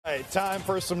Hey, time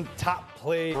for some top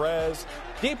play. Rez,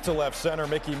 deep to left center,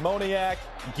 Mickey Moniak.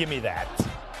 Give me that.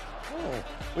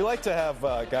 We like to have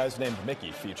guys named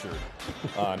Mickey featured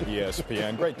on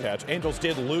ESPN. Great catch. Angels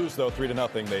did lose, though,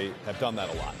 3-0. They have done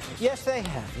that a lot. Yes, they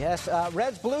have. Yes.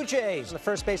 Reds, Blue Jays. On the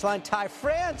first baseline, Ty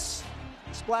France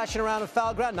splashing around in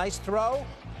foul ground. Nice throw.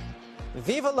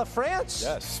 Viva la France.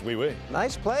 Yes, oui.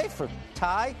 Nice play for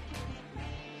Ty.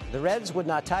 The Reds would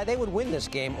not tie. They would win this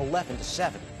game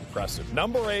 11-7. Impressive.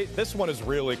 Number 8, this one is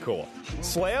really cool.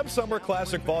 Slam Summer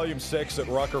Classic Volume 6 at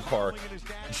Rucker Park.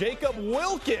 Jacob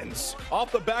Wilkins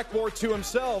off the backboard to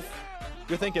himself.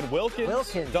 You're thinking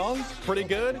Wilkins. Dunk, pretty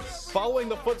good. Following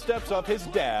the footsteps of his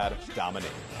dad, Dominique.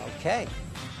 Okay.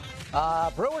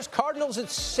 Brewers Cardinals at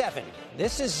 7.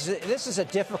 This is a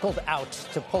difficult out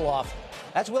to pull off.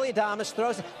 That's Willy Adames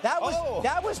throws. That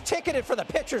was ticketed for the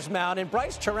pitcher's mound, and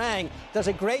Bryce Turang does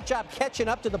a great job catching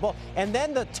up to the ball. And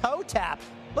then the toe tap.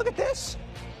 Look at this.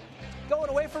 Going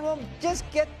away from him. Just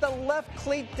get the left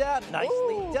cleat down.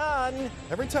 Nicely done.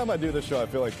 Every time I do this show, I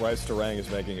feel like Bryce Turang is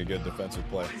making a good defensive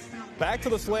play. Back to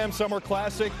the Slam Summer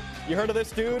Classic. You heard of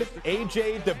this dude?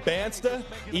 A.J. DeBansta.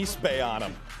 East Bay on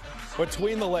him.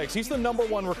 Between the legs. He's the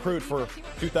 #1 recruit for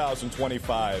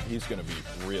 2025. He's going to be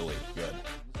really good.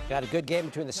 Got a good game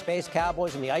between the Space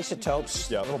Cowboys and the Isotopes.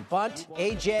 Yep. Little bunt.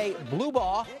 A.J. blue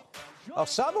ball. Oh,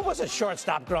 someone was a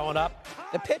shortstop growing up.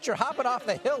 The pitcher hopping off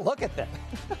the hill. Look at that.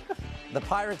 The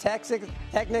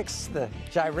pyrotechnics, the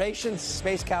gyrations,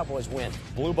 Space Cowboys win.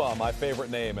 Blue ball, my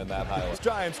favorite name in that highlight.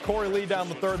 Giants, Corey Lee down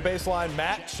the third baseline.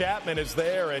 Matt Chapman is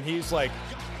there, and he's like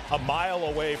a mile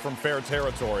away from fair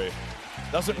territory.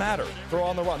 Doesn't matter. Throw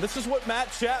on the run. This is what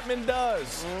Matt Chapman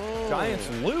does. Giants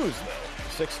lose,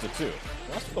 though, 6-2.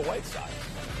 That's for the White Sox.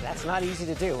 That's not easy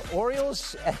to do.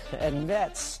 Orioles and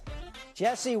Mets.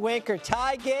 Jesse Winker,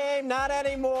 tie game, not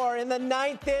anymore. In the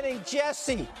 9th inning,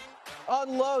 Jesse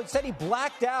unloads, said he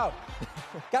blacked out.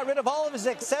 Got rid of all of his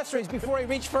accessories before he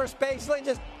reached first base,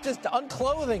 just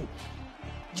unclothing.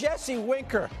 Jesse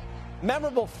Winker,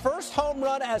 memorable first home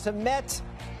run as a Met.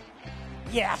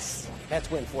 Yes. Mets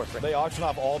win 4-3. They auction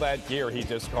off all that gear he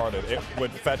discarded. It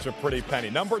would fetch a pretty penny.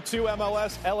 Number 2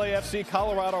 MLS, LAFC,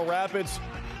 Colorado Rapids.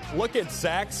 Look at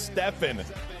Zach Steffen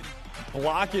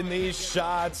blocking these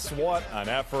shots. What an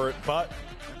effort. But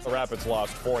the Rapids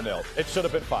lost 4-0. It should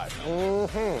have been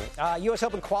 5. U.S.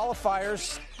 Open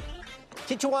qualifiers.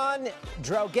 Titouan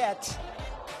Droguet.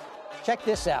 Check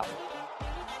this out.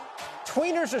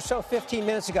 Tweeners or so 15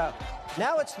 minutes ago.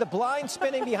 Now it's the blind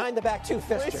spinning behind the back 2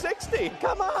 fister. 360.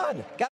 Come on.